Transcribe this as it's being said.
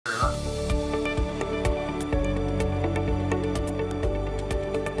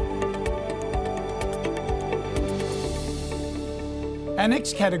Our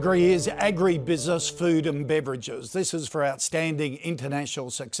next category is Agribusiness, Food and Beverages. This is for outstanding international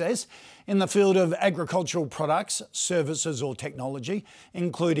success in the field of agricultural products, services or technology,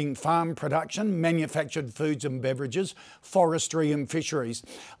 including farm production, manufactured foods and beverages, forestry and fisheries.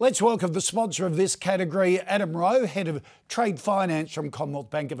 Let's welcome the sponsor of this category, Adam Rowe, Head of Trade Finance from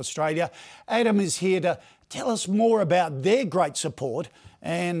Commonwealth Bank of Australia. Adam is here to tell us more about their great support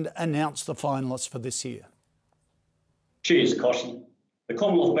and announce the finalists for this year. Cheers, Koshy. The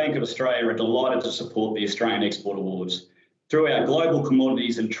Commonwealth Bank of Australia are delighted to support the Australian Export Awards. Through our global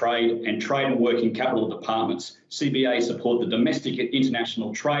commodities and trade and working capital departments, CBA support the domestic and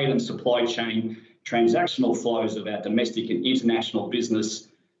international trade and supply chain transactional flows of our domestic and international business,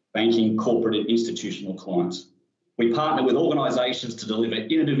 banking, corporate and institutional clients. We partner with organisations to deliver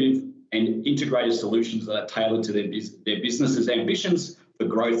innovative and integrated solutions that are tailored to their businesses' ambitions for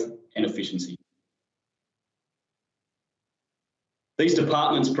growth and efficiency. These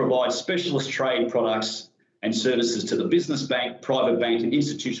departments provide specialist trade products and services to the business bank, private bank and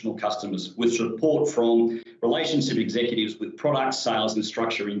institutional customers with support from relationship executives with product, sales and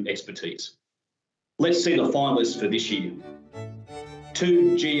structuring expertise. Let's see the finalists for this year.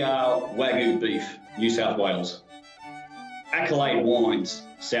 2GR Wagyu Beef, New South Wales. Accolade Wines,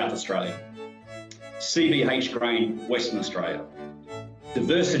 South Australia. CBH Grain, Western Australia.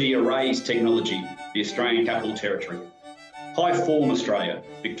 Diversity Arrays Technology, the Australian Capital Territory. High Form Australia,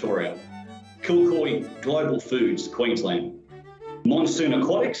 Victoria. Kilcoy Global Foods, Queensland. Monsoon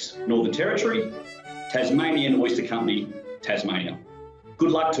Aquatics, Northern Territory. Tasmanian Oyster Company, Tasmania.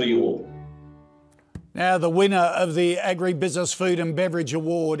 Good luck to you all. Now, the winner of the Agribusiness Food and Beverage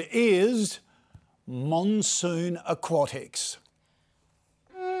Award is Monsoon Aquatics.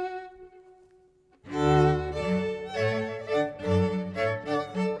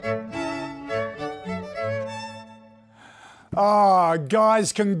 Oh,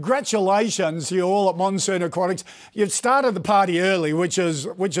 guys, congratulations to you all at Monsoon Aquatics. You've started the party early, which is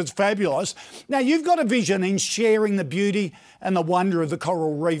fabulous. Now, you've got a vision in sharing the beauty and the wonder of the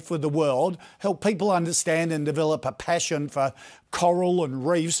coral reef with the world, help people understand and develop a passion for coral and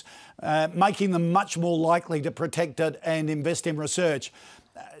reefs, making them much more likely to protect it and invest in research.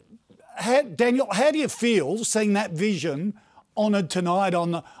 Daniel, how do you feel seeing that vision honoured tonight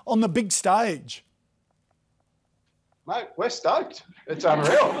on the big stage? Mate, we're stoked. It's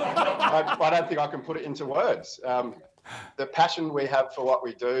unreal. I don't think I can put it into words. The passion we have for what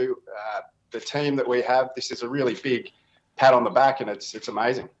we do, the team that we have, this is a really big pat on the back and it's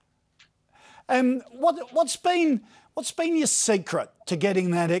amazing. What's been your secret to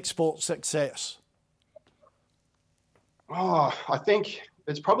getting that export success? Oh, I think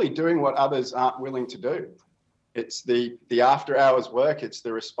it's probably doing what others aren't willing to do. It's the after hours work, it's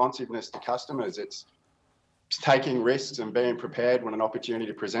the responsiveness to customers, it's taking risks and being prepared when an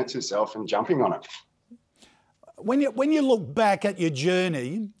opportunity presents itself and jumping on it. When you look back at your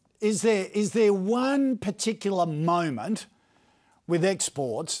journey, is there one particular moment with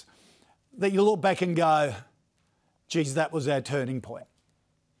exports that you look back and go, geez, that was our turning point?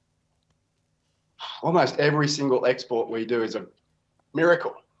 Almost every single export we do is a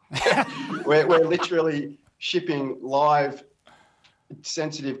miracle. we're literally shipping live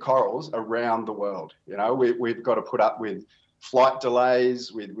sensitive corals around the world. You know, we've got to put up with flight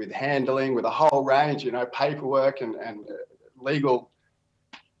delays, with handling, with a whole range, you know, paperwork and legal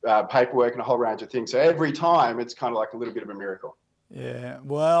paperwork and a whole range of things. So every time it's kind of like a little bit of a miracle. Yeah,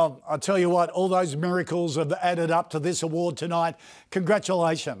 well, I'll tell you what, all those miracles have added up to this award tonight.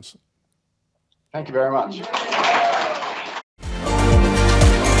 Congratulations. Thank you very much.